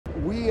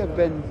we have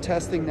been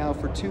testing now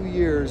for 2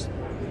 years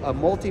a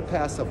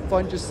multi-pass of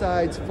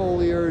fungicides,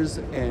 foliars,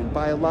 and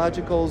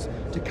biologicals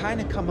to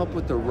kind of come up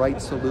with the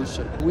right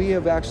solution. We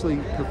have actually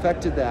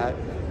perfected that,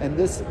 and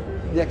this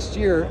next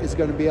year is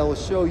going to be able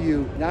to show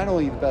you not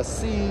only the best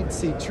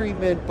seed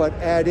treatment, but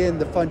add in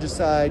the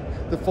fungicide,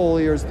 the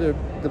foliars,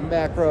 the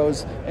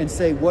macros, and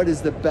say what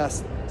is the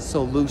best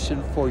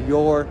solution for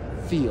your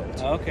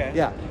field. Okay.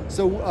 Yeah,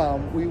 so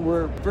we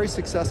were very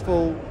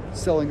successful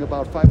selling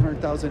about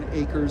 500,000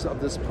 acres of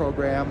this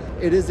program.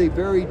 It is a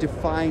very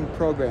defined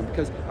program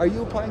because, are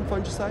you applying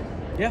fungicide?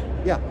 Yeah.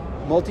 Yeah.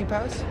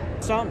 Multi-pass?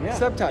 Some, yeah.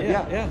 Sometimes,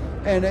 yeah.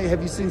 And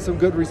have you seen some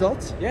good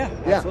results? Yeah,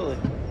 absolutely.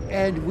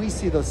 And we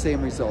see those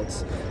same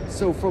results.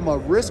 So from a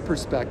risk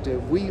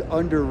perspective, we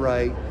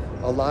underwrite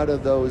a lot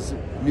of those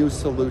new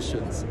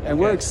solutions. And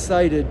we're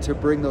excited to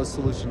bring those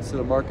solutions to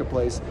the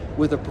marketplace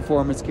with a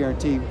performance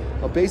guarantee.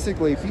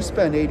 Basically, if you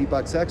spend 80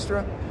 bucks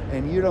extra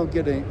and you don't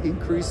get an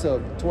increase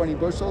of 20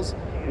 bushels,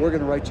 we're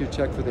gonna write you a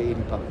check for the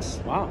 80 bucks.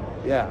 Wow.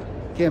 Yeah,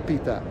 can't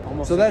beat that.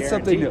 Almost so a that's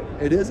guarantee. something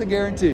new. It is a guarantee.